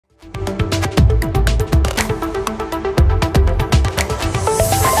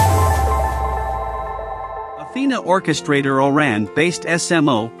Athena Orchestrator ORAN-based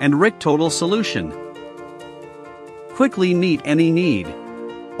SMO and RIC total solution. Quickly meet any need.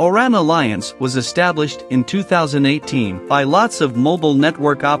 ORAN Alliance was established in 2018 by lots of mobile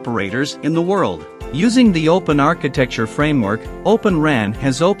network operators in the world. Using the open architecture framework, Open RAN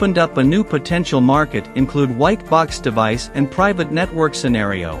has opened up a new potential market include white box device and private network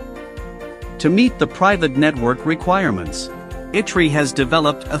scenario. To meet the private network requirements, ITRI has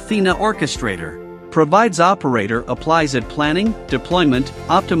developed Athena Orchestrator. Provides operator applies at planning, deployment,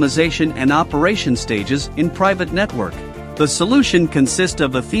 optimization and operation stages in private network. The solution consists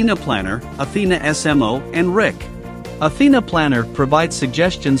of Athena Planner, Athena SMO and RIC. Athena Planner provides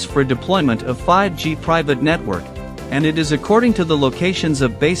suggestions for deployment of 5G private network, and it is according to the locations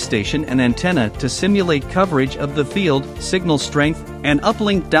of base station and antenna to simulate coverage of the field, signal strength, and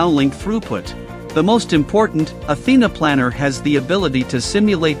uplink-downlink throughput. The most important, Athena Planner has the ability to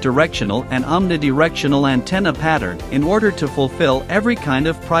simulate directional and omnidirectional antenna pattern in order to fulfill every kind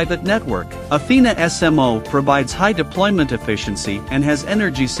of private network. Athena SMO provides high deployment efficiency and has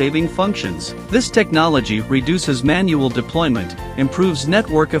energy-saving functions. This technology reduces manual deployment, improves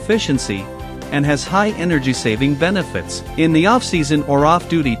network efficiency, and has high energy-saving benefits. In the off-season or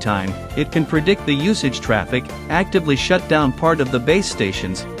off-duty time, it can predict the usage traffic, actively shut down part of the base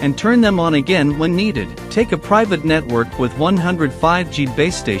stations, and turn them on again when needed. Take a private network with 100 5G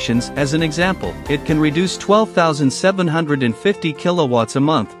base stations as an example. It can reduce 12,750 kilowatts a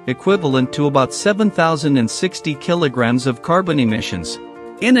month, equivalent to about 7,060 kilograms of carbon emissions.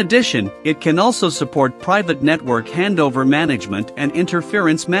 In addition, it can also support private network handover management and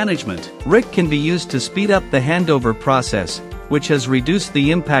interference management. RIC can be used to speed up the handover process, which has reduced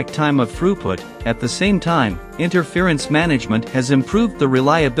the impact time of throughput. At the same time, interference management has improved the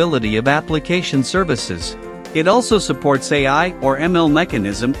reliability of application services. It also supports AI or ML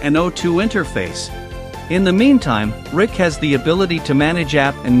mechanism and O2 interface. In the meantime, RIC has the ability to manage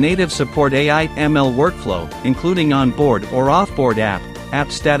app and native support AI ML workflow, including onboard or offboard app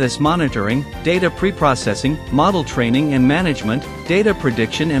status monitoring, data preprocessing, model training and management, data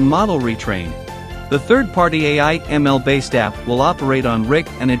prediction and model retrain. The third-party AI ML-based app will operate on RIC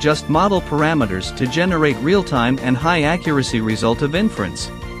and adjust model parameters to generate real-time and high-accuracy result of inference.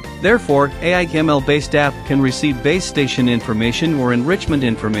 Therefore, AI ML-based app can receive base station information or enrichment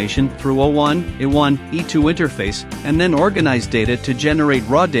information through O1, E1, E2 interface, and then organize data to generate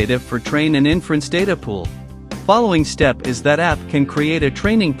raw data for train and inference data pool. Following step is that app can create a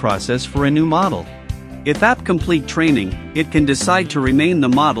training process for a new model. If app complete training, it can decide to remain the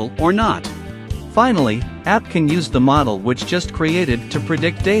model or not. Finally, app can use the model which just created to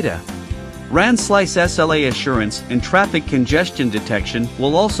predict data. RAN slice SLA assurance and traffic congestion detection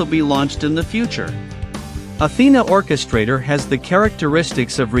will also be launched in the future. Athena Orchestrator has the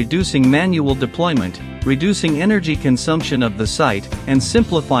characteristics of reducing manual deployment, reducing energy consumption of the site, and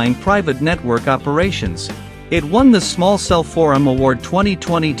simplifying private network operations. It won the Small Cell Forum Award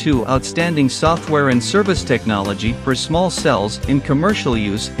 2022 Outstanding Software and Service Technology for Small Cells in Commercial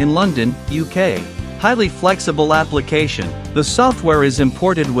Use in London, UK. Highly flexible application. The software is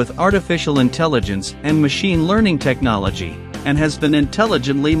imported with artificial intelligence and machine learning technology, and has been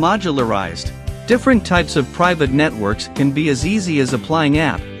intelligently modularized. Different types of private networks can be as easy as applying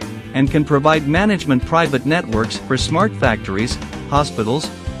app, and can provide management private networks for smart factories, hospitals,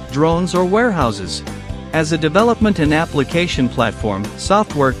 drones or warehouses. As a development and application platform,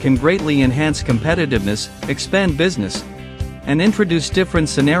 software can greatly enhance competitiveness, expand business, and introduce different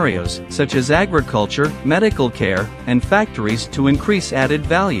scenarios, such as agriculture, medical care, and factories to increase added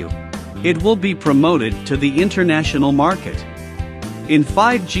value. It will be promoted to the international market. In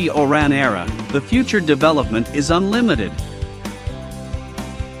 5G ORAN era, the future development is unlimited.